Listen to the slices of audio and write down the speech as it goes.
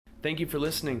Thank you for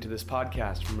listening to this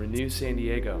podcast from Renew San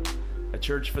Diego, a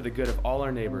church for the good of all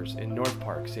our neighbors in North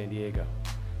Park, San Diego.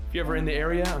 If you're ever in the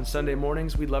area on Sunday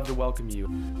mornings, we'd love to welcome you.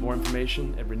 More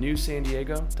information at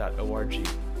renewsandiego.org.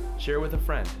 Share with a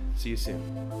friend. See you soon.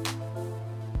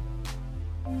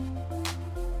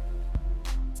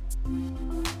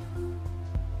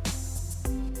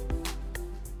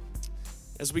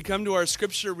 As we come to our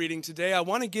scripture reading today, I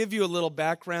want to give you a little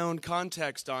background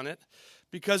context on it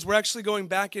because we're actually going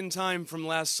back in time from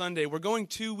last Sunday. We're going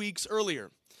 2 weeks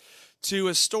earlier to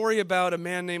a story about a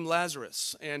man named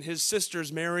Lazarus and his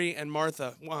sisters Mary and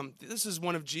Martha. This is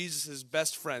one of Jesus'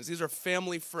 best friends. These are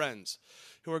family friends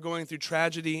who are going through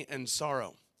tragedy and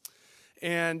sorrow.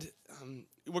 And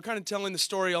we're kind of telling the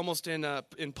story almost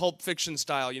in Pulp Fiction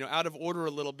style, out of order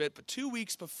a little bit. But 2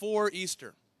 weeks before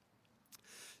Easter,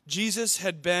 Jesus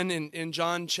had been in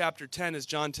John chapter 10, as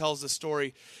John tells the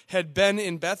story, had been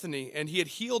in Bethany, and he had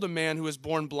healed a man who was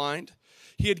born blind.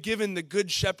 He had given the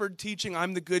good shepherd teaching,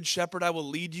 I'm the good shepherd, I will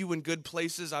lead you in good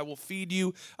places, I will feed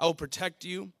you, I will protect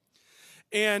you.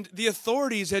 And the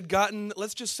authorities had gotten,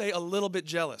 let's just say, a little bit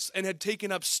jealous and had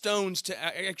taken up stones to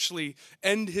actually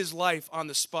end his life on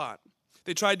the spot.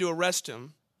 They tried to arrest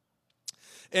him,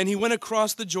 and he went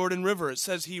across the Jordan River. It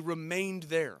says he remained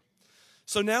there.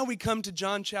 So now we come to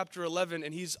John chapter 11,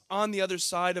 and he's on the other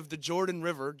side of the Jordan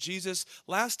River. Jesus,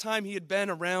 last time he had been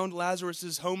around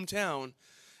Lazarus' hometown,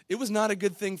 it was not a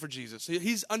good thing for Jesus.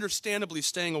 He's understandably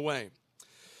staying away.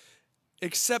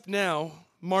 Except now,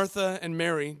 Martha and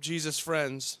Mary, Jesus'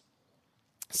 friends,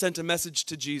 sent a message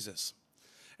to Jesus.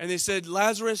 And they said,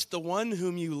 Lazarus, the one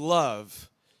whom you love,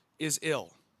 is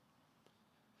ill.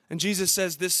 And Jesus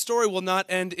says, this story will not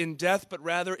end in death, but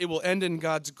rather it will end in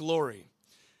God's glory.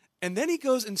 And then he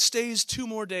goes and stays 2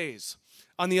 more days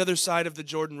on the other side of the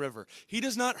Jordan River. He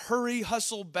does not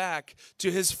hustle back to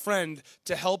his friend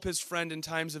to help his friend in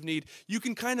times of need. You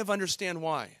can kind of understand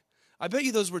why. I bet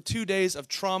you those were 2 days of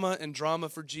trauma and drama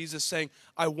for Jesus, saying,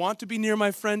 I want to be near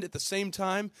my friend at the same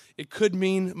time. It could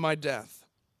mean my death.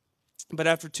 But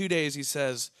after 2 days, he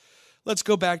says, let's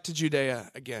go back to Judea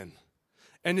again.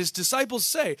 And his disciples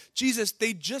say, Jesus,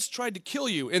 they just tried to kill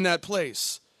you in that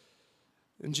place.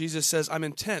 And Jesus says, I'm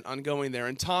intent on going there.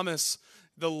 And Thomas,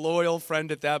 the loyal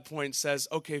friend at that point, says,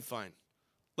 okay, fine.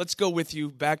 Let's go with you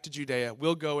back to Judea.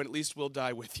 We'll go and at least we'll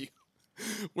die with you.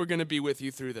 We're going to be with you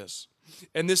through this.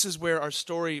 And this is where our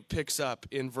story picks up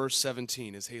in verse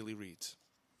 17 as Haley reads.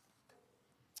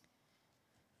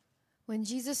 When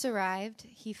Jesus arrived,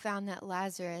 he found that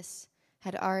Lazarus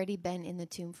had already been in the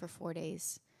tomb for 4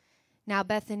 days. Now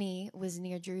Bethany was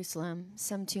near Jerusalem,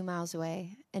 some 2 miles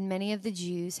away, and many of the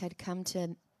Jews had come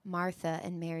to Martha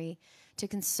and Mary to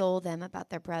console them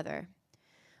about their brother.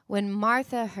 When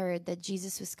Martha heard that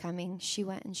Jesus was coming, she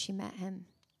went and she met him,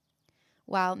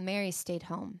 while Mary stayed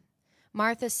home.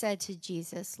 Martha said to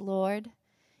Jesus, Lord,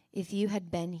 if you had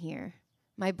been here,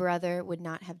 my brother would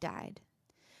not have died.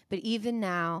 But even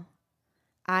now,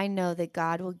 I know that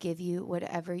God will give you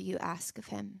whatever you ask of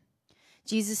him.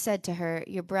 Jesus said to her,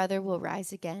 your brother will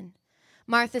rise again.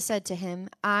 Martha said to him,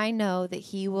 I know that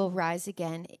he will rise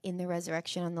again in the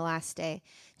resurrection on the last day.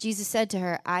 Jesus said to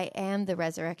her, I am the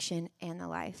resurrection and the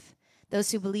life. Those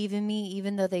who believe in me,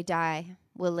 even though they die,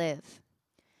 will live.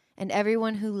 And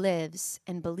everyone who lives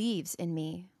and believes in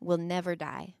me will never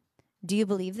die. Do you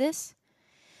believe this?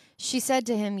 She said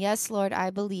to him, yes, Lord,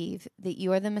 I believe that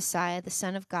you are the Messiah, the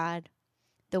Son of God,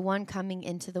 the one coming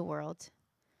into the world.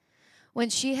 When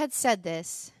she had said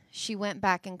this, she went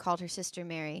back and called her sister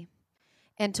Mary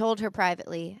and told her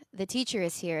privately, the teacher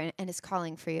is here and is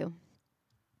calling for you.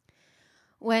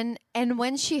 When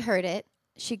she heard it,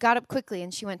 she got up quickly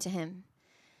and she went to him.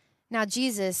 Now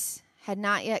Jesus had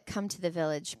not yet come to the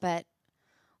village, but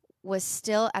was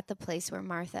still at the place where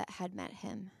Martha had met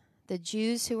him. The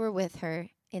Jews who were with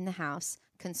her in the house,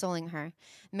 consoling her,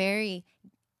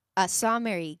 saw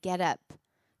Mary get up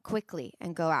quickly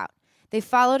and go out. They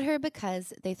followed her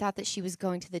because they thought that she was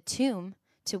going to the tomb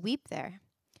to weep there.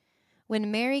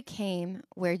 When Mary came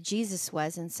where Jesus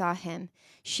was and saw him,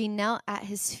 she knelt at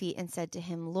his feet and said to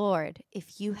him, Lord,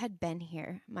 if you had been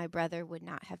here, my brother would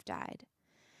not have died.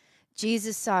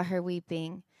 Jesus saw her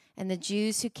weeping, and the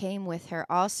Jews who came with her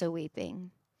also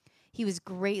weeping. He was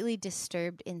greatly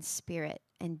disturbed in spirit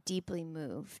and deeply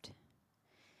moved.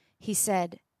 He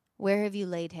said, where have you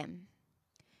laid him?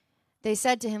 They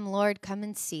said to him, Lord, come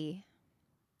and see.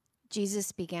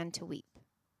 Jesus began to weep.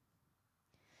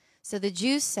 So the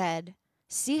Jews said,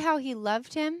 see how he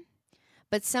loved him?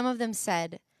 But some of them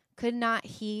said, could not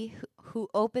he who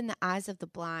opened the eyes of the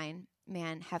blind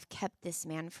man have kept this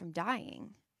man from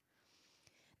dying?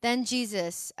 Then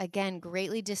Jesus, again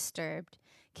greatly disturbed,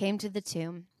 came to the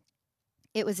tomb.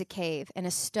 It was a cave, and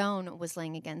a stone was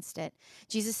laying against it.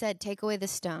 Jesus said, "Take away the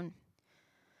stone."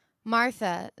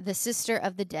 Martha, the sister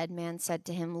of the dead man, said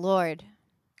to him, "Lord,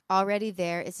 already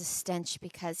there is a stench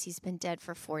because he's been dead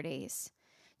for 4 days."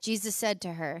 Jesus said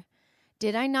to her,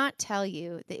 "Did I not tell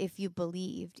you that if you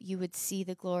believed, you would see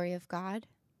the glory of God?"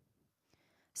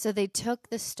 So they took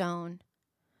the stone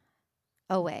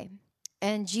away.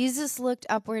 And Jesus looked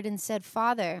upward and said,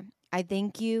 "Father, I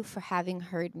thank you for having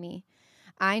heard me.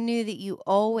 I knew that you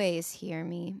always hear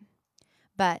me,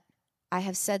 but I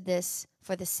have said this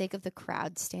for the sake of the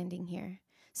crowd standing here,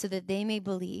 so that they may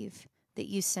believe that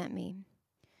you sent me."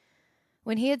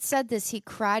 When he had said this, he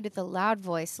cried with a loud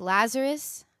voice,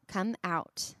 "Lazarus, come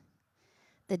out."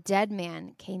 The dead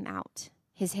man came out,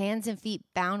 his hands and feet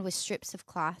bound with strips of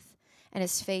cloth, and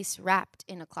his face wrapped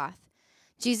in a cloth.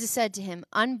 Jesus said to him,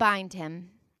 "Unbind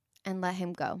him and let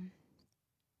him go."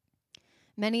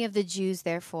 Many of the Jews,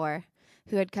 therefore,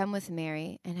 who had come with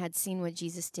Mary and had seen what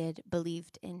Jesus did,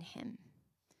 believed in him.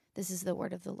 This is the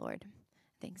word of the Lord.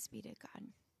 Thanks be to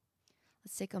God.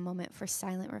 Let's take a moment for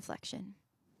silent reflection.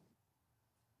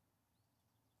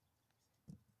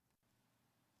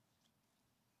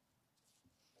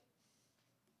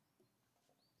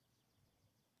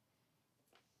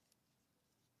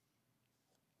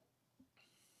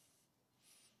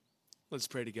 Let's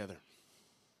pray together.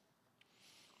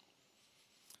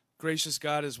 Gracious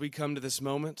God, as we come to this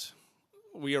moment,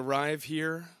 we arrive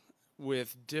here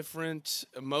with different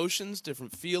emotions,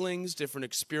 different feelings, different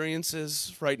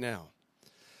experiences right now.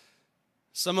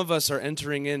 Some of us are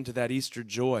entering into that Easter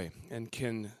joy and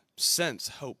can sense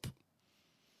hope.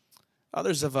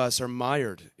 Others of us are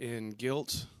mired in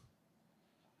guilt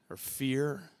or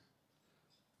fear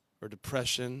or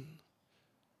depression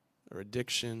or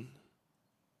addiction,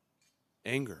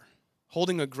 anger,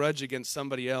 holding a grudge against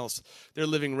somebody else. They're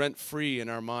living rent-free in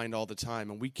our mind all the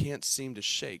time, and we can't seem to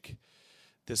shake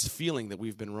this feeling that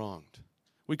we've been wronged.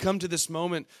 We come to this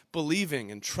moment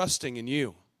believing and trusting in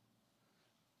you,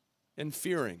 and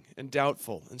fearing and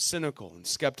doubtful and cynical and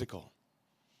skeptical.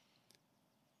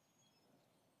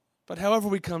 But however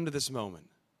we come to this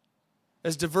moment,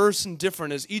 as diverse and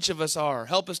different as each of us are,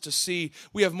 help us to see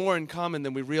we have more in common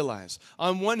than we realize.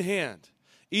 On one hand,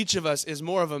 each of us is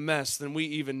more of a mess than we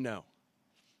even know.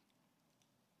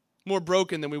 More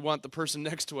broken than we want the person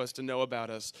next to us to know about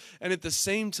us. And at the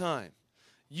same time,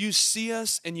 you see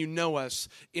us and you know us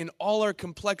in all our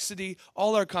complexity,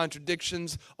 all our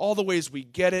contradictions, all the ways we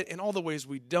get it and all the ways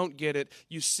we don't get it.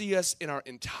 You see us in our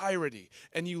entirety,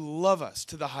 and you love us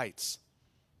to the heights.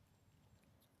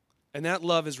 And that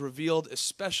love is revealed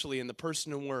especially in the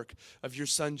person and work of your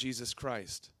Son, Jesus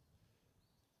Christ.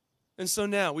 And so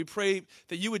now we pray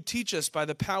that you would teach us by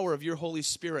the power of your Holy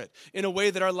Spirit in a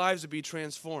way that our lives would be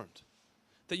transformed.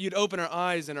 That you'd open our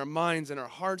eyes and our minds and our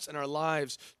hearts and our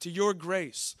lives to your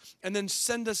grace, and then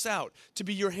send us out to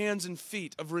be your hands and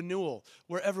feet of renewal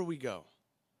wherever we go.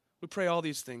 We pray all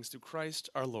these things through Christ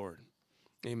our Lord.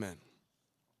 Amen.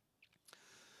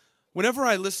 Whenever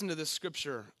I listen to this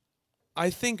scripture, I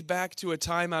think back to a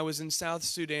time I was in South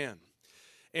Sudan.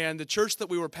 And the church that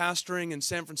we were pastoring in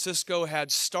San Francisco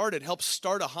had helped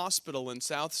start a hospital in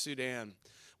South Sudan,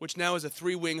 which now is a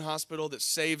 3-wing hospital that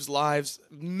saves lives,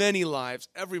 many lives,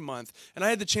 every month. And I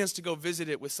had the chance to go visit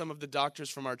it with some of the doctors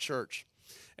from our church,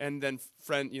 and then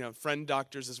friend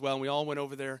doctors as well. And we all went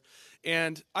over there.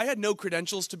 And I had no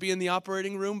credentials to be in the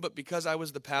operating room, but because I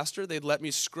was the pastor, they'd let me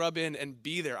scrub in and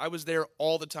be there. I was there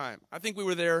all the time. I think we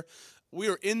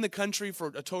were in the country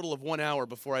for a total of 1 hour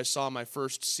before I saw my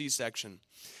first C-section.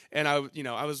 And I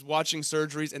was watching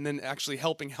surgeries and then actually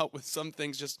helping out with some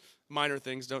things, just minor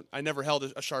things. I never held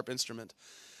a sharp instrument.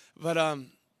 But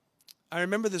I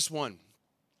remember this one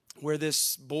where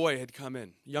this boy had come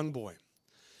in, young boy,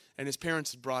 and his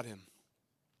parents had brought him.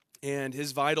 And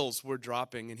his vitals were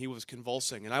dropping and he was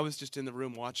convulsing. And I was just in the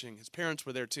room watching. His parents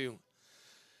were there too.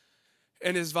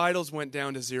 And his vitals went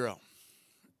down to 0.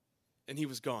 And he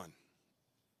was gone.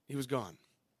 He was gone.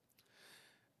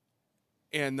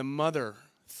 And the mother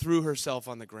threw herself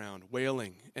on the ground,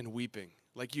 wailing and weeping,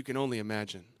 like you can only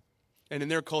imagine. And in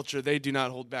their culture, they do not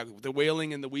hold back. The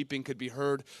wailing and the weeping could be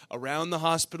heard around the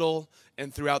hospital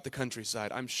and throughout the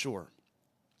countryside, I'm sure.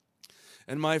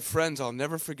 And my friends, I'll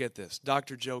never forget this.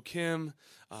 Dr. Joe Kim,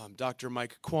 Dr.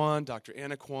 Mike Kwan, Dr.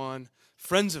 Anna Kwan,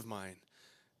 friends of mine,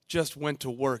 just went to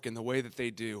work in the way that they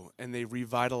do, and they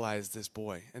revitalized this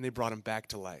boy, and they brought him back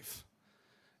to life.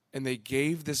 And they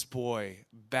gave this boy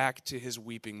back to his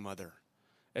weeping mother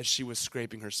as she was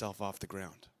scraping herself off the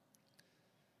ground.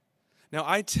 Now,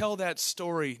 I tell that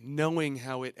story knowing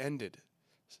how it ended,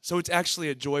 so it's actually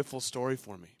a joyful story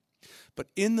for me. But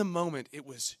in the moment, it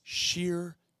was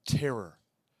sheer terror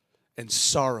and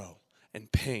sorrow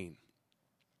and pain.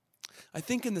 I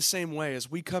think in the same way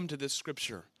as we come to this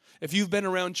scripture, if you've been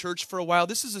around church for a while,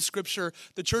 this is a scripture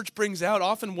the church brings out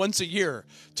often once a year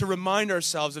to remind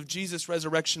ourselves of Jesus'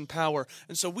 resurrection power.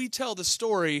 And so we tell the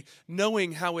story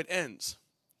knowing how it ends.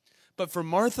 But for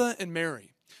Martha and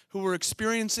Mary, who were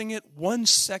experiencing it 1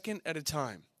 second at a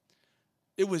time,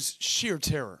 it was sheer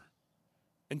terror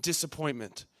and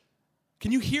disappointment.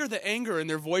 Can you hear the anger in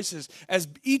their voices as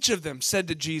each of them said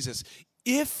to Jesus,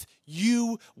 "If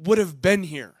you would have been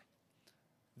here,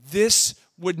 this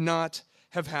would not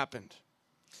have happened.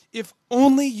 If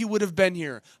only you would have been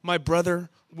here, my brother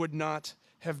would not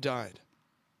have died."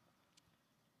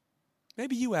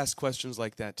 Maybe you ask questions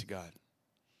like that to God.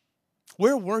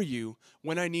 Where were you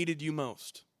when I needed you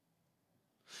most?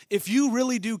 If you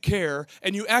really do care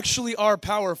and you actually are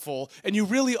powerful and you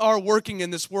really are working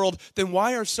in this world, then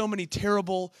why are so many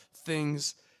terrible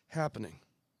things happening?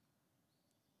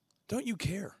 Don't you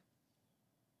care?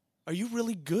 Are you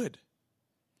really good?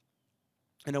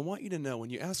 And I want you to know, when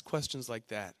you ask questions like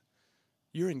that,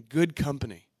 you're in good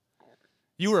company.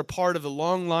 You are a part of the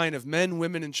long line of men,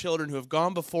 women, and children who have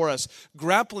gone before us,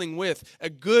 grappling with a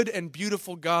good and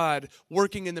beautiful God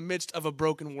working in the midst of a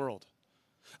broken world.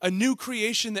 A new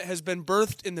creation that has been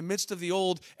birthed in the midst of the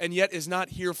old and yet is not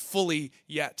here fully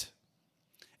yet.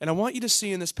 And I want you to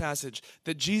see in this passage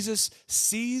that Jesus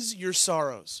sees your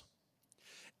sorrows,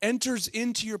 enters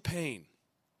into your pain,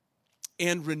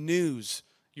 and renews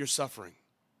your suffering.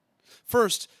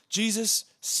 First, Jesus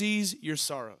sees your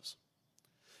sorrows.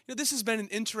 You know, this has been an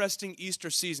interesting Easter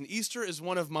season. Easter is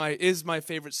my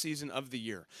favorite season of the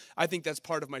year. I think that's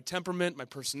part of my temperament, my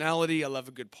personality. I love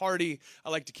a good party. I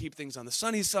like to keep things on the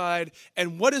sunny side.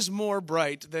 And what is more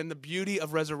bright than the beauty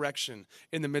of resurrection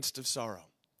in the midst of sorrow?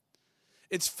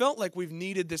 It's felt like we've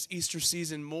needed this Easter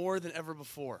season more than ever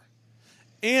before.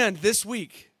 And this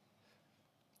week,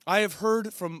 I have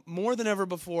heard from more than ever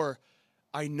before,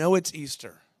 I know it's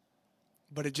Easter,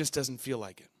 but it just doesn't feel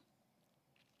like it.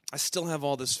 I still have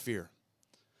all this fear.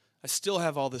 I still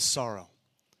have all this sorrow.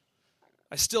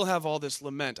 I still have all this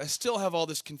lament. I still have all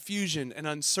this confusion and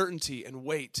uncertainty and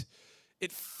weight.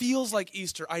 It feels like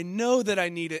Easter. I know that I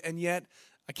need it, and yet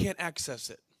I can't access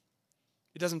it.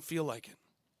 It doesn't feel like it.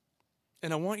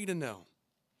 And I want you to know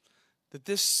that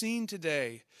this scene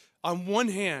today, on one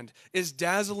hand, is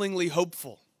dazzlingly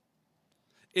hopeful.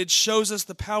 It shows us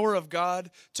the power of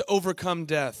God to overcome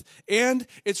death. And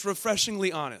it's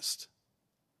refreshingly honest.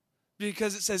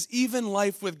 Because it says even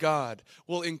life with God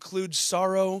will include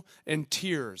sorrow and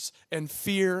tears and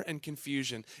fear and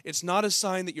confusion. It's not a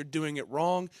sign that you're doing it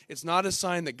wrong. It's not a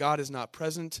sign that God is not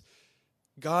present.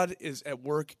 God is at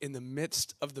work in the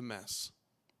midst of the mess.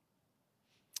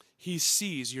 He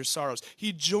sees your sorrows.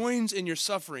 He joins in your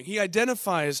suffering. He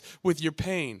identifies with your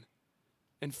pain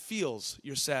and feels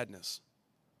your sadness.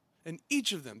 And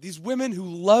each of them, these women who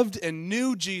loved and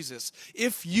knew Jesus,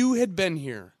 if you had been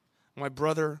here, my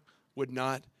brother would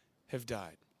not have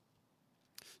died.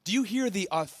 Do you hear the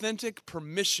authentic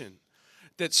permission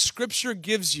that Scripture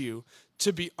gives you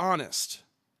to be honest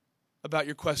about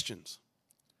your questions?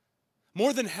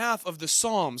 More than half of the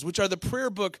Psalms, which are the prayer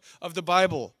book of the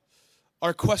Bible,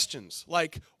 are questions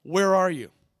like, where are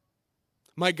you?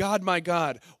 My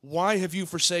God, why have you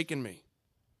forsaken me?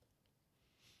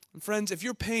 And friends, if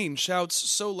your pain shouts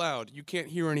so loud you can't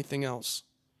hear anything else,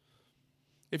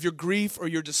 if your grief or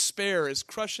your despair is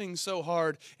crushing so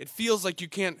hard it feels like you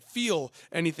can't feel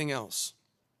anything else,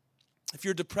 if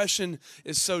your depression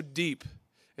is so deep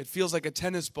it feels like a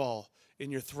tennis ball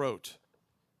in your throat,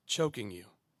 choking you,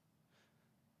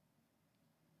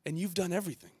 and you've done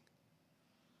everything.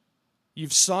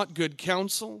 You've sought good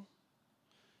counsel.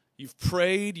 You've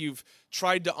prayed. You've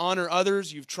tried to honor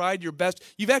others. You've tried your best.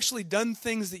 You've actually done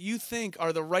things that you think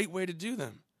are the right way to do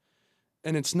them.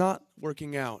 And it's not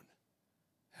working out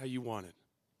how you wanted.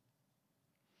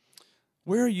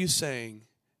 Where are you saying,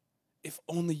 if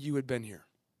only you had been here?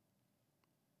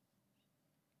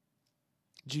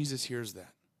 Jesus hears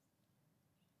that.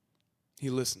 He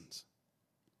listens.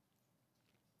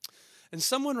 And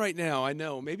someone right now, I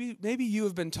know, maybe you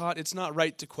have been taught it's not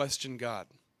right to question God.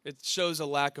 It shows a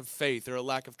lack of faith or a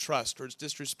lack of trust or it's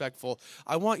disrespectful.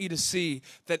 I want you to see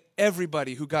that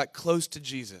everybody who got close to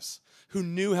Jesus, who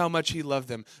knew how much he loved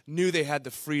them, knew they had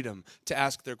the freedom to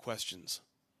ask their questions,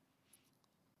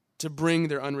 to bring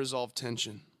their unresolved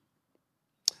tension.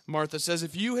 Martha says,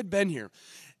 if you had been here,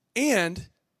 and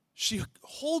she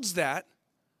holds that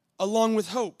along with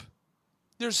hope.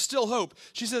 There's still hope.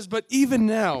 She says, but even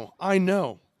now, I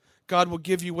know God will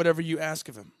give you whatever you ask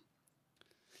of him.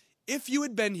 If you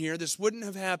had been here, this wouldn't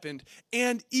have happened.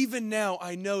 And even now,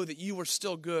 I know that you are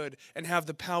still good and have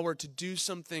the power to do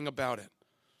something about it.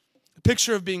 A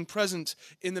picture of being present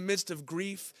in the midst of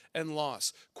grief and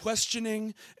loss,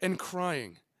 questioning and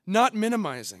crying, not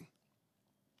minimizing,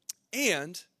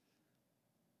 and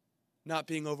not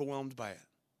being overwhelmed by it.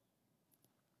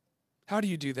 How do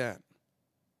you do that?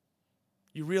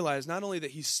 You realize not only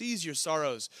that he sees your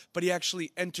sorrows, but he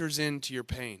actually enters into your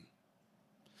pain.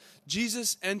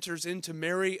 Jesus enters into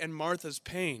Mary and Martha's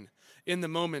pain in the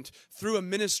moment through a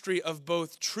ministry of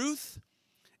both truth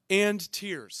and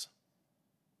tears.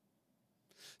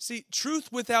 See,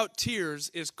 truth without tears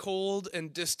is cold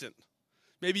and distant.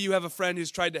 Maybe you have a friend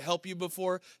who's tried to help you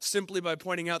before simply by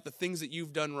pointing out the things that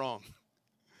you've done wrong.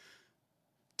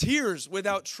 Tears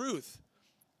without truth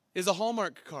is a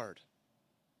Hallmark card.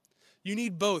 You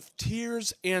need both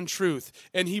tears and truth,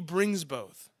 and he brings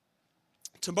both.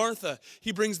 To Martha,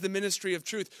 he brings the ministry of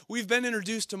truth. We've been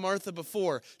introduced to Martha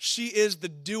before. She is the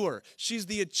doer. She's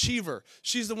the achiever.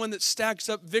 She's the one that stacks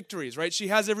up victories, right? She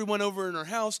has everyone over in her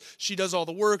house. She does all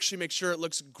the work. She makes sure it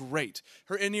looks great.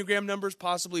 Her Enneagram number is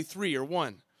possibly 3 or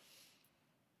 1.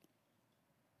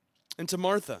 And to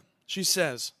Martha, she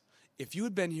says, if you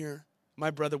had been here, my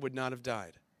brother would not have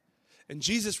died. And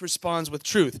Jesus responds with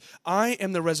truth. I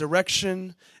am the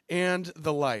resurrection and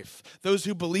the life. Those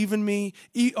who believe in me,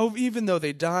 even though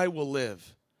they die, will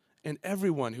live. And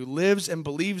everyone who lives and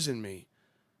believes in me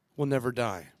will never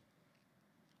die.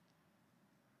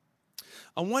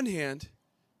 On one hand,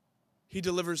 he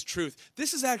delivers truth.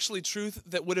 This is actually truth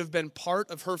that would have been part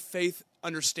of her faith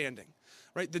understanding.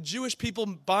 Right? The Jewish people,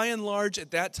 by and large,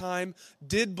 at that time,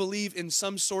 did believe in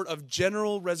some sort of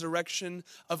general resurrection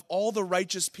of all the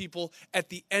righteous people at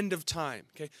the end of time.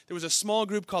 Okay? There was a small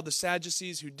group called the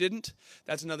Sadducees who didn't.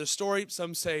 That's another story.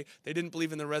 Some say they didn't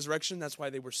believe in the resurrection. That's why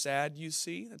they were sad, you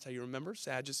see. That's how you remember.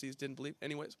 Sadducees didn't believe.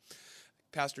 Anyways,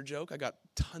 pastor joke. I got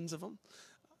tons of them.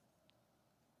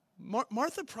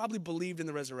 Martha probably believed in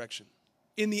the resurrection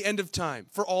in the end of time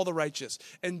for all the righteous.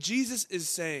 And Jesus is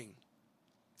saying,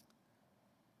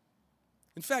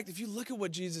 in fact, if you look at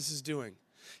what Jesus is doing,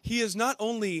 he is not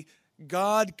only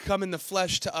God come in the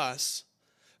flesh to us,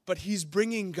 but he's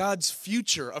bringing God's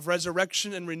future of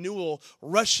resurrection and renewal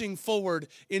rushing forward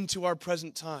into our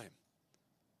present time.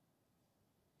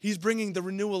 He's bringing the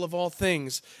renewal of all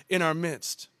things in our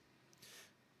midst.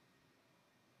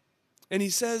 And he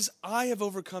says, I have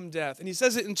overcome death. And he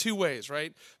says it in 2 ways,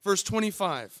 right? Verse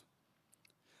 25.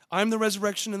 I'm the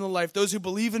resurrection and the life. Those who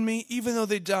believe in me, even though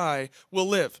they die, will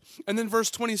live. And then verse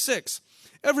 26,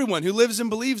 everyone who lives and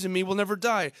believes in me will never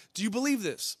die. Do you believe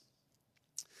this?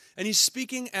 And he's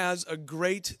speaking as a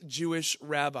great Jewish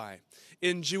rabbi.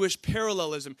 In Jewish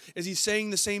parallelism, is he saying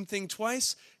the same thing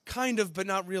twice? Kind of, but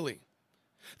not really.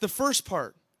 The first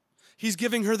part, he's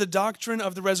giving her the doctrine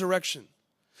of the resurrection.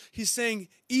 He's saying,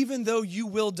 even though you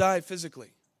will die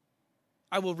physically,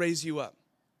 I will raise you up.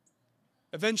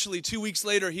 Eventually, 2 weeks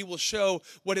later, he will show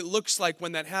what it looks like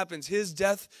when that happens. His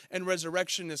death and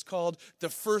resurrection is called the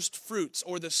first fruits,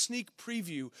 or the sneak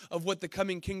preview of what the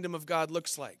coming kingdom of God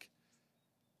looks like.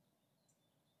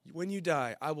 When you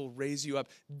die, I will raise you up.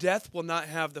 Death will not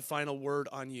have the final word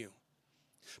on you.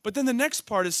 But then the next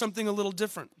part is something a little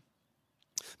different,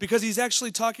 because he's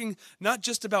actually talking not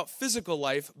just about physical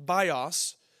life,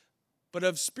 bios, but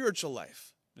of spiritual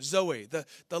life, Zoe,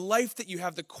 the life that you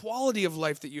have, the quality of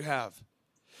life that you have.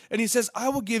 And he says, I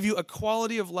will give you a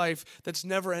quality of life that's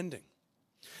never ending,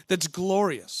 that's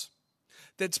glorious,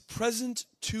 that's present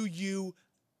to you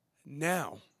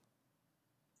now.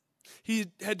 He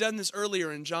had done this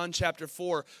earlier in John chapter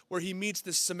 4, where he meets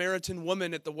this Samaritan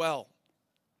woman at the well.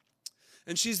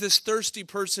 And she's this thirsty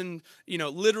person,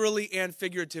 literally and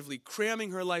figuratively,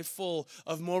 cramming her life full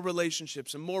of more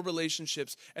relationships,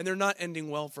 and they're not ending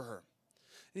well for her.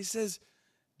 And he says,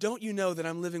 don't you know that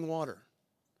I'm living water?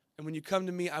 And when you come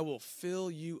to me, I will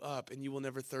fill you up and you will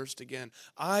never thirst again.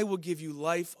 I will give you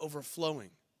life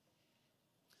overflowing.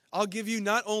 I'll give you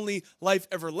not only life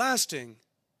everlasting,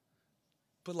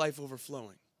 but life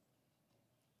overflowing.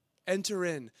 Enter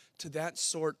in to that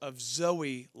sort of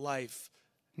Zoe life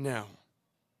now.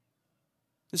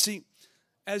 You see,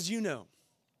 as you know,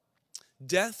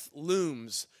 death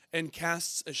looms and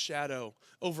casts a shadow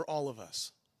over all of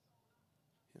us.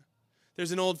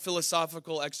 There's an old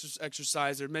philosophical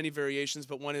exercise. There are many variations,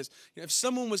 but one is, if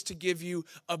someone was to give you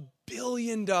 $1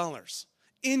 billion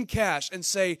in cash and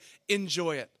say,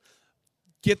 enjoy it.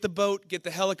 Get the boat, get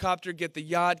the helicopter, get the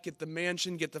yacht, get the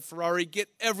mansion, get the Ferrari, get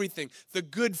everything. The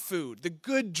good food, the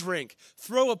good drink,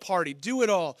 throw a party, do it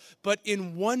all. But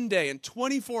in one day, in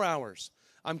 24 hours,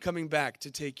 I'm coming back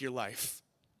to take your life.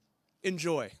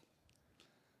 Enjoy.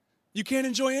 You can't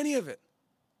enjoy any of it.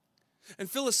 And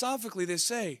philosophically, they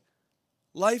say,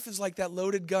 life is like that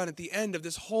loaded gun at the end of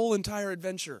this whole entire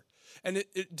adventure. And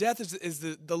death is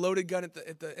the loaded gun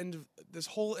at the end of this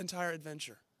whole entire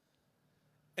adventure.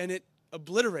 And it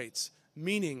obliterates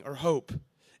meaning or hope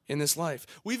in this life.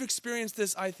 We've experienced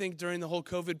this, I think, during the whole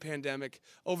COVID pandemic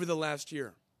over the last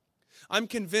year. I'm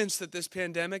convinced that this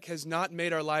pandemic has not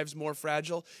made our lives more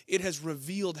fragile. It has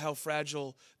revealed how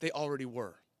fragile they already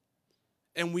were.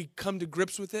 And we come to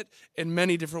grips with it in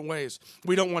many different ways.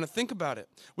 We don't want to think about it.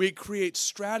 We create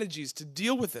strategies to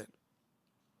deal with it,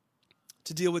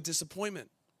 to deal with disappointment.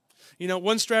 You know,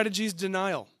 one strategy is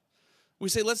denial. We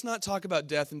say, let's not talk about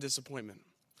death and disappointment.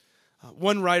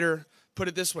 One writer put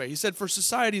it this way. He said, for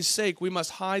society's sake, we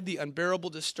must hide the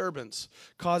unbearable disturbance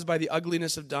caused by the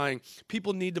ugliness of dying.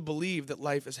 People need to believe that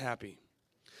life is happy.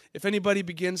 If anybody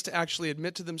begins to actually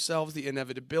admit to themselves the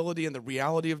inevitability and the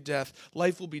reality of death,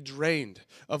 life will be drained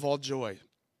of all joy.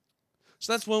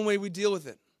 So that's one way we deal with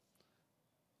it.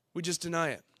 We just deny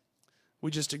it. We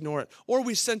just ignore it. Or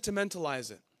we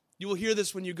sentimentalize it. You will hear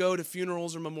this when you go to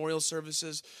funerals or memorial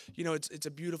services. You know, it's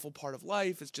a beautiful part of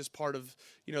life. It's just part of,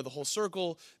 you know, the whole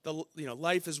circle.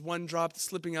 Life is one drop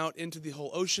slipping out into the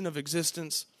whole ocean of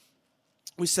existence.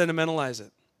 We sentimentalize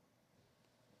it.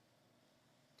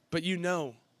 But you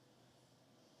know,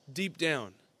 deep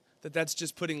down, that that's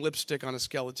just putting lipstick on a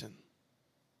skeleton.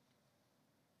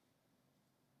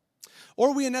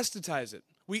 Or we anesthetize it.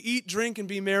 We eat, drink, and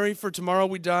be merry, for tomorrow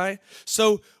we die.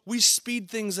 So we speed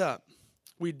things up.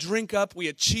 We drink up, we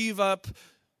achieve up.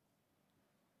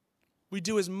 We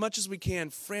do as much as we can,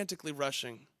 frantically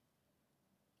rushing.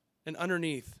 And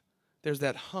underneath, there's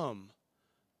that hum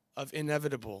of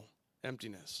inevitable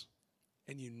emptiness.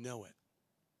 And you know it.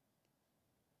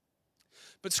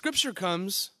 But Scripture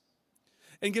comes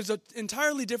and gives an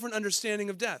entirely different understanding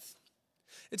of death.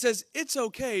 It says it's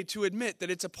okay to admit that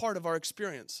it's a part of our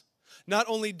experience. Not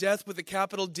only death with a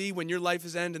capital D when your life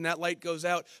is end and that light goes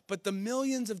out, but the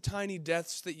millions of tiny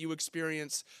deaths that you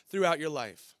experience throughout your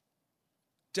life.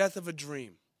 Death of a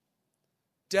dream.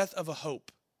 Death of a hope.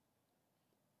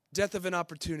 Death of an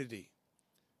opportunity.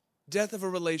 Death of a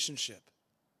relationship.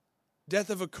 Death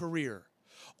of a career.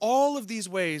 All of these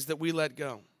ways that we let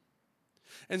go.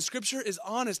 And Scripture is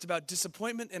honest about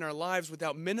disappointment in our lives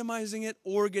without minimizing it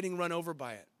or getting run over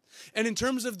by it. And in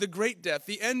terms of the great death,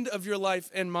 the end of your life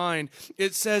and mine,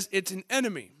 it says it's an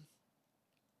enemy.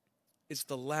 It's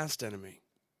the last enemy.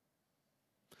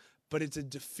 But it's a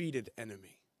defeated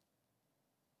enemy.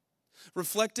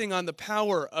 Reflecting on the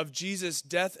power of Jesus'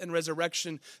 death and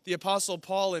resurrection, the Apostle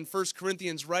Paul in 1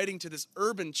 Corinthians, writing to this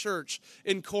urban church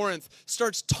in Corinth,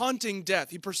 starts taunting death.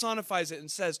 He personifies it and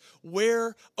says,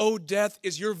 "Where, O death,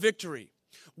 is your victory?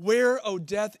 Where, O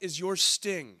death, is your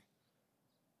sting?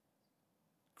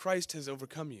 Christ has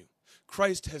overcome you.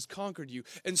 Christ has conquered you.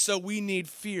 And so we need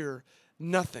fear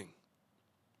nothing."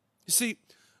 You see,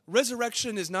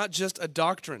 resurrection is not just a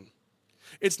doctrine.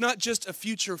 It's not just a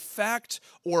future fact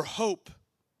or hope.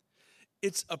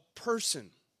 It's a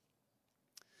person.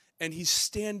 And he's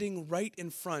standing right in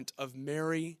front of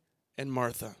Mary and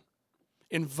Martha,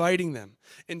 inviting them,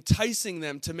 enticing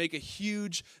them to make a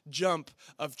huge jump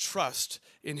of trust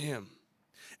in him.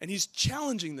 And he's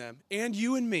challenging them, and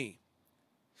you and me.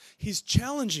 He's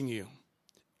challenging you,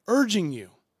 urging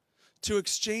you to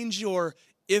exchange your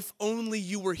 "if only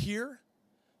you were here"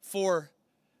 for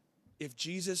if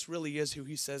Jesus really is who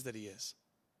he says that he is.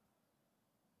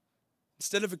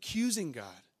 Instead of accusing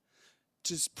God,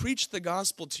 to preach the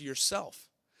gospel to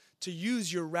yourself, to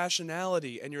use your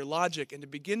rationality and your logic and to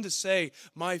begin to say,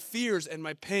 my fears and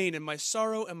my pain and my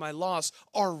sorrow and my loss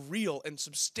are real and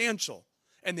substantial,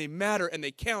 and they matter and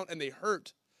they count and they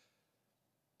hurt.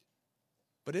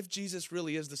 But if Jesus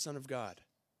really is the Son of God,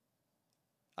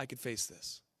 I could face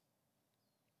this.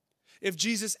 If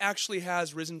Jesus actually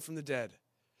has risen from the dead,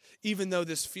 even though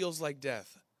this feels like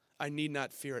death, I need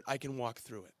not fear it. I can walk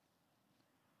through it.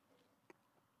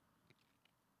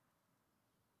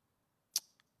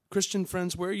 Christian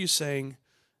friends, where are you saying,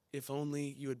 if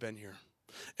only you had been here?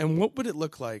 And what would it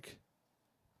look like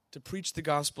to preach the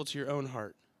gospel to your own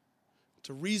heart,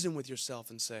 to reason with yourself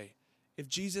and say, if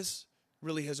Jesus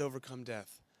really has overcome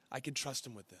death, I can trust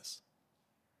him with this.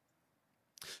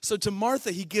 So to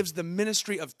Martha, he gives the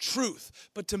ministry of truth.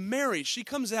 But to Mary, she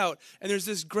comes out, and there's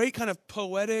this great kind of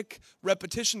poetic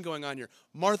repetition going on here.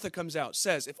 Martha comes out,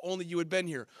 says, if only you had been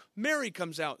here. Mary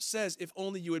comes out, says, if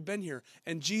only you had been here.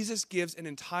 And Jesus gives an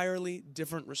entirely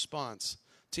different response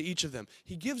to each of them.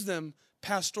 He gives them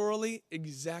pastorally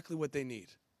exactly what they need.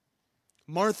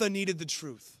 Martha needed the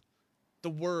truth, the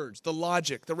words, the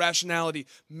logic, the rationality.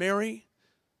 Mary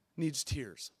needs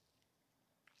tears.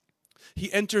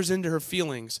 He enters into her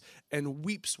feelings and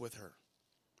weeps with her.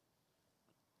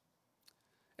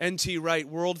 N.T. Wright,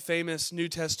 world-famous New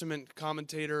Testament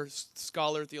commentator,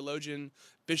 scholar, theologian,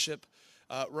 bishop,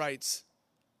 writes,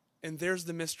 and there's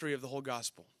the mystery of the whole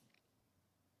gospel.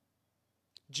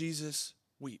 Jesus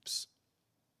weeps.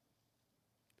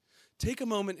 Take a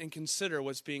moment and consider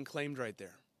what's being claimed right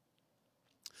there.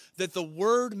 That the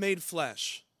Word made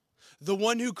flesh, the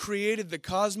one who created the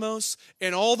cosmos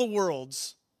and all the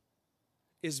worlds,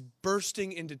 is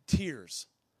bursting into tears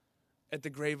at the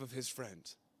grave of his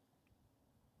friend.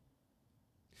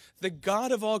 The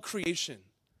God of all creation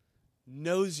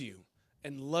knows you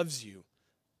and loves you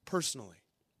personally,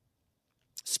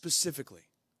 specifically.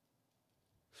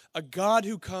 A God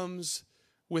who comes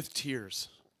with tears.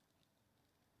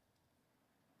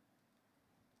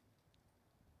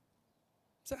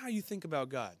 Is that how you think about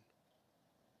God?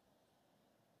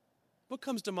 What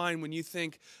comes to mind when you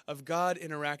think of God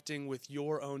interacting with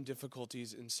your own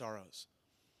difficulties and sorrows?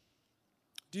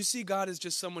 Do you see God as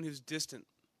just someone who's distant,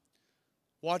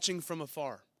 watching from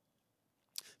afar?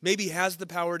 Maybe has the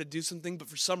power to do something, but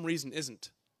for some reason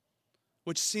isn't,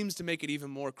 which seems to make it even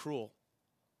more cruel.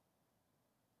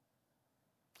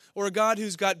 Or a God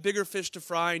who's got bigger fish to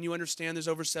fry, and you understand there's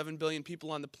over 7 billion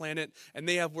people on the planet, and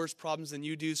they have worse problems than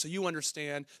you do, so you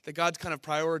understand that God's kind of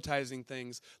prioritizing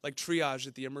things like triage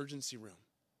at the emergency room.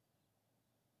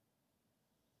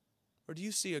 Or do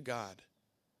you see a God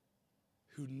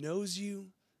who knows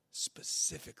you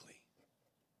specifically,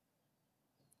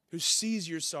 who sees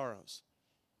your sorrows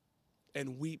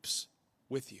and weeps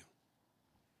with you?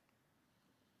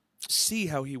 See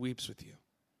how he weeps with you.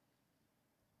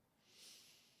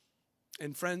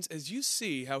 And friends, as you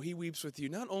see how he weeps with you,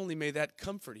 not only may that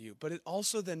comfort you, but it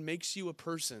also then makes you a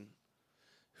person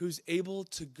who's able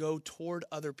to go toward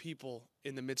other people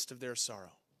in the midst of their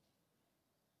sorrow.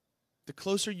 The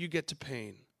closer you get to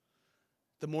pain,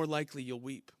 the more likely you'll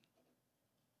weep.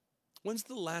 When's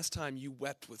the last time you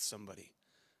wept with somebody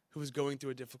who was going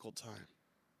through a difficult time?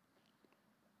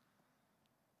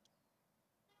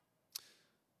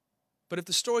 But if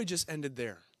the story just ended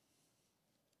there,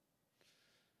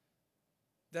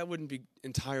 that wouldn't be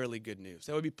entirely good news.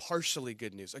 That would be partially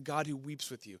good news, a God who weeps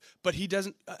with you. But he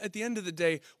doesn't, at the end of the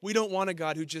day, we don't want a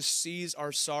God who just sees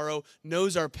our sorrow,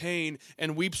 knows our pain,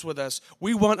 and weeps with us.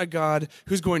 We want a God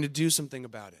who's going to do something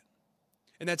about it.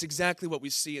 And that's exactly what we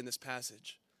see in this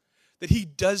passage. That he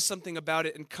does something about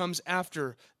it and comes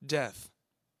after death.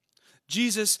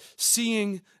 Jesus,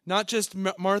 seeing not just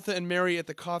Martha and Mary at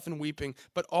the coffin weeping,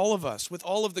 but all of us with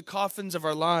all of the coffins of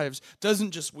our lives,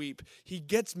 doesn't just weep. He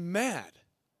gets mad.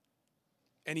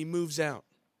 And he moves out.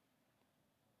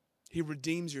 He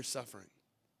redeems your suffering.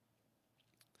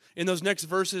 In those next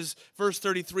verses, verse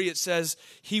 33, it says,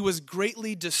 he was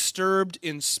greatly disturbed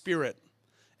in spirit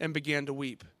and began to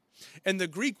weep. And the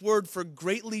Greek word for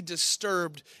greatly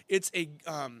disturbed, it's a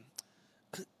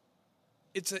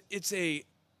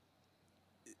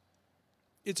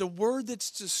word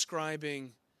that's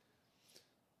describing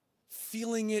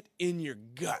feeling it in your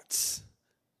guts.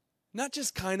 Not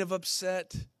just kind of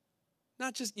upset.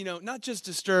 Not just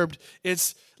disturbed.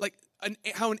 It's like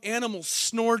how an animal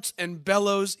snorts and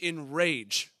bellows in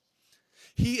rage.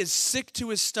 He is sick to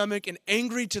his stomach and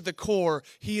angry to the core.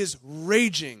 He is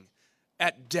raging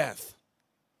at death.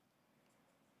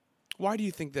 Why do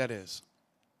you think that is?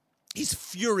 He's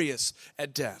furious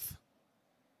at death.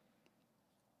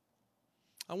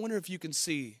 I wonder if you can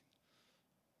see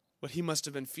what he must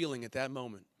have been feeling at that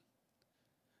moment.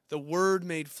 The Word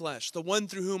made flesh, the one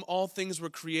through whom all things were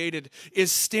created,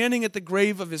 is standing at the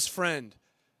grave of his friend.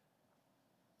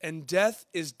 And death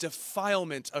is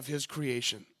defilement of his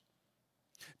creation.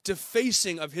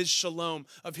 Defacing of his shalom,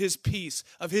 of his peace,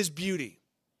 of his beauty.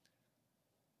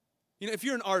 You know, if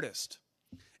you're an artist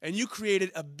and you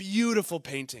created a beautiful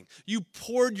painting, you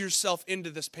poured yourself into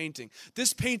this painting.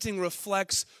 This painting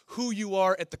reflects who you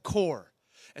are at the core.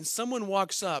 And someone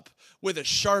walks up with a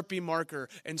Sharpie marker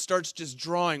and starts just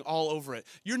drawing all over it.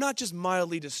 You're not just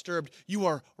mildly disturbed, you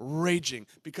are raging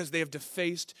because they have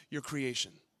defaced your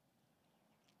creation.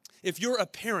 If you're a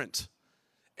parent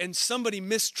and somebody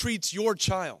mistreats your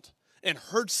child and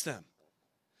hurts them,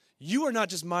 you are not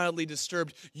just mildly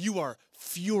disturbed, you are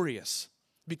furious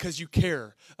because you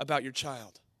care about your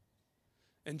child.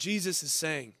 And Jesus is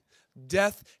saying,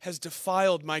 death has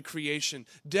defiled my creation.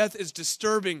 Death is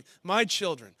disturbing my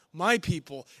children, my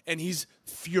people, and he's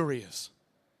furious.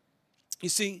 You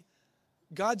see,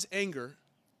 God's anger,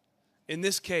 in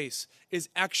this case, is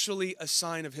actually a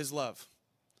sign of his love.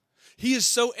 He is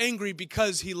so angry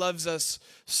because he loves us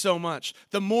so much.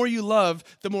 The more you love,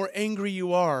 the more angry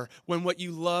you are when what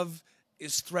you love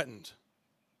is threatened.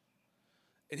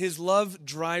 And his love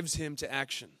drives him to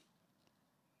action.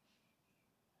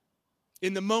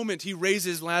 In the moment, he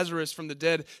raises Lazarus from the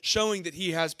dead, showing that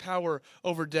he has power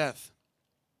over death.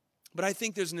 But I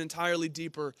think there's an entirely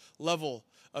deeper level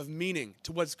of meaning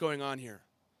to what's going on here.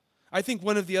 I think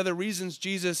one of the other reasons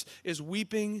Jesus is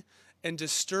weeping and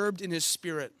disturbed in his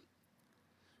spirit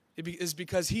is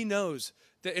because he knows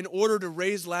that in order to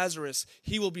raise Lazarus,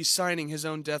 he will be signing his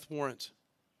own death warrant.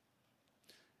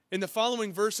 In the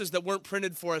following verses that weren't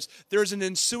printed for us, there's an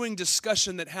ensuing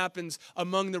discussion that happens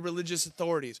among the religious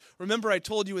authorities. Remember, I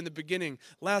told you in the beginning,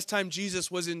 last time Jesus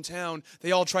was in town,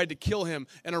 they all tried to kill him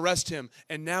and arrest him,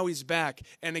 and now he's back,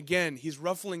 and again, he's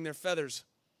ruffling their feathers.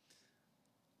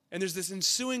 And there's this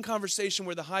ensuing conversation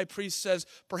where the high priest says,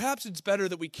 perhaps it's better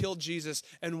that we kill Jesus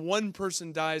and one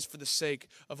person dies for the sake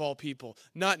of all people,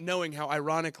 not knowing how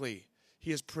ironically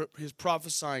he is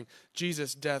prophesying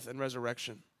Jesus' death and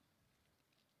resurrection.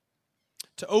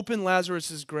 To open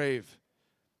Lazarus' grave,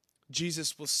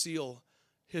 Jesus will seal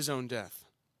his own death.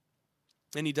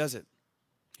 And he does it.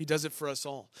 He does it for us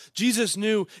all. Jesus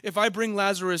knew, if I bring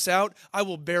Lazarus out, I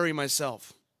will bury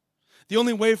myself. The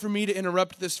only way for me to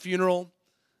interrupt this funeral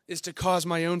is to cause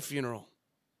my own funeral.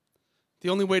 The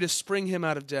only way to spring him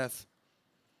out of death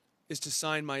is to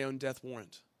sign my own death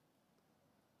warrant.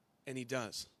 And he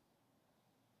does.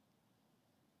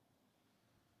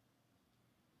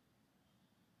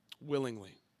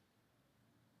 Willingly.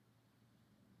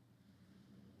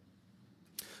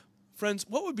 Friends,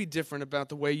 what would be different about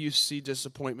the way you see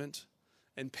disappointment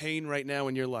and pain right now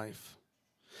in your life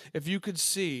if you could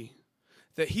see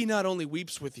that he not only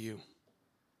weeps with you,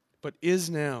 but is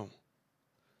now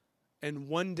and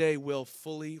one day will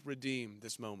fully redeem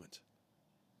this moment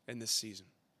and this season?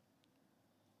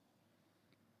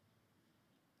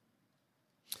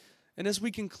 And as we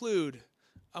conclude,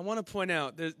 I want to point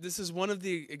out that this is one of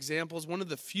the examples, one of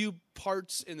the few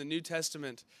parts in the New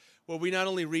Testament where we not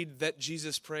only read that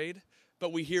Jesus prayed,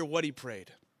 but we hear what he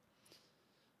prayed.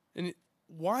 And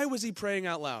why was he praying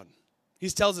out loud? He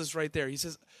tells us right there. He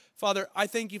says, Father, I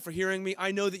thank you for hearing me.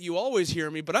 I know that you always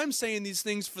hear me, but I'm saying these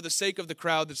things for the sake of the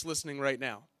crowd that's listening right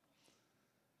now.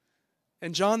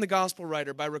 And John, the gospel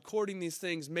writer, by recording these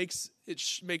things, makes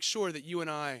sure that you and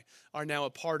I are now a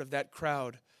part of that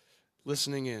crowd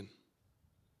listening in.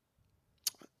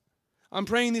 I'm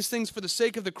praying these things for the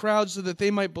sake of the crowd so that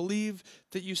they might believe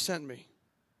that you sent me.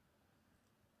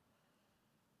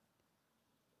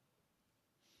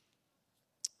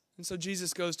 And so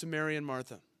Jesus goes to Mary and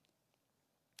Martha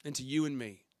and to you and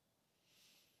me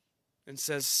and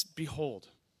says, behold,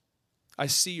 I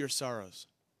see your sorrows.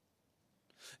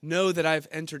 Know that I've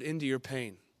entered into your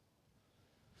pain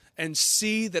and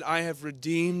see that I have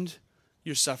redeemed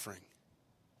your suffering.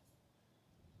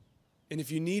 And if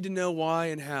you need to know why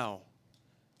and how,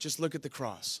 just look at the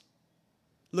cross.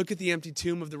 Look at the empty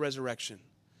tomb of the resurrection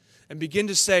and begin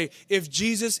to say, if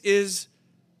Jesus is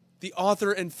the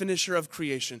author and finisher of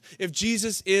creation, if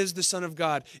Jesus is the Son of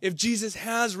God, if Jesus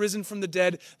has risen from the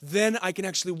dead, then I can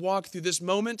actually walk through this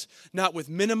moment, not with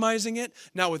minimizing it,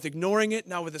 not with ignoring it,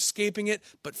 not with escaping it,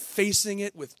 but facing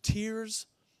it with tears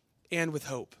and with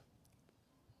hope.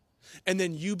 And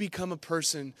then you become a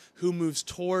person who moves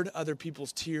toward other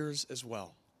people's tears as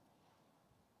well.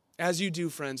 As you do,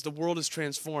 friends, the world is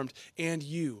transformed and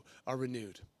you are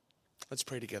renewed. Let's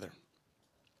pray together.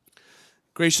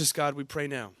 Gracious God, we pray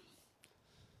now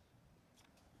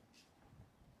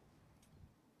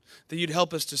that you'd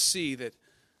help us to see that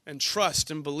and trust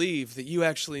and believe that you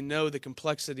actually know the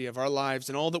complexity of our lives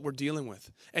and all that we're dealing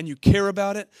with. And you care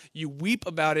about it, you weep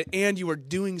about it, and you are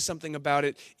doing something about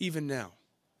it even now.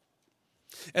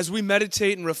 As we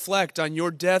meditate and reflect on your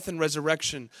death and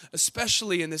resurrection,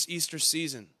 especially in this Easter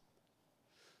season,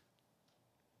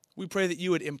 we pray that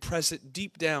you would impress it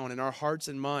deep down in our hearts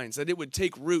and minds, that it would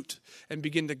take root and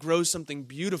begin to grow something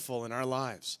beautiful in our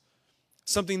lives,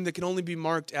 something that can only be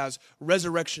marked as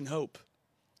resurrection hope,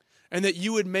 and that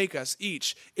you would make us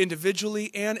each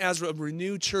individually and as a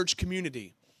renewed church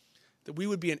community, that we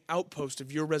would be an outpost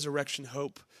of your resurrection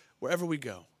hope wherever we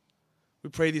go. We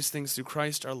pray these things through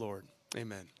Christ our Lord.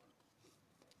 Amen.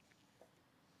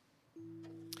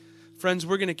 Friends,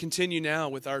 we're going to continue now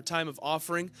with our time of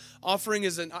offering. Offering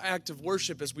is an act of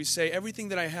worship as we say, everything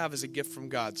that I have is a gift from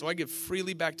God. So I give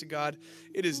freely back to God.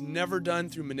 It is never done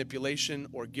through manipulation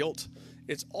or guilt.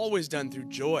 It's always done through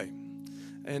joy.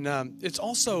 And it's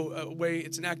also a way,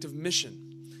 it's an act of mission.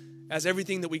 As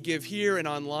everything that we give here and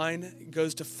online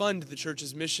goes to fund the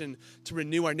church's mission to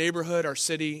renew our neighborhood, our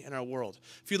city, and our world.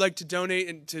 If you'd like to donate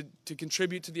and to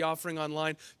contribute to the offering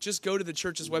online, just go to the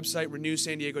church's website,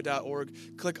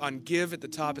 renewsandiego.org. Click on Give at the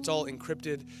top. It's all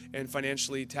encrypted and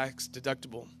financially tax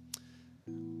deductible.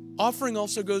 Offering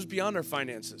also goes beyond our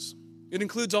finances. It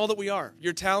includes all that we are.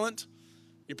 Your talent,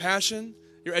 your passion,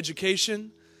 your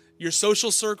education, your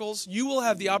social circles. You will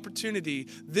have the opportunity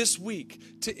this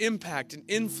week to impact and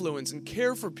influence and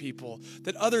care for people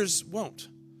that others won't.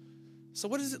 So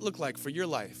what does it look like for your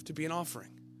life to be an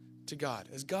offering to God?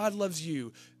 As God loves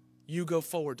you, you go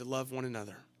forward to love one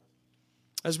another.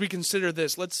 As we consider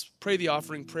this, let's pray the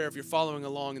offering prayer. If you're following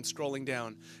along and scrolling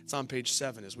down, it's on page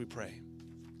 7 as we pray.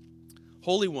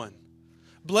 Holy One,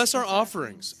 bless our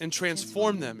offerings and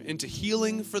transform them into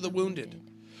healing for the wounded,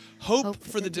 hope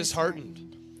for the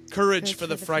disheartened, courage for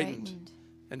the frightened,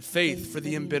 and faith for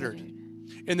the embittered.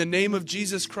 In the name of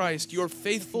Jesus Christ, your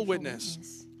faithful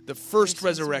witness, the first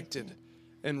resurrected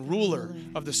and ruler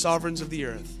of the sovereigns of the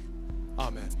earth.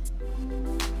 Amen.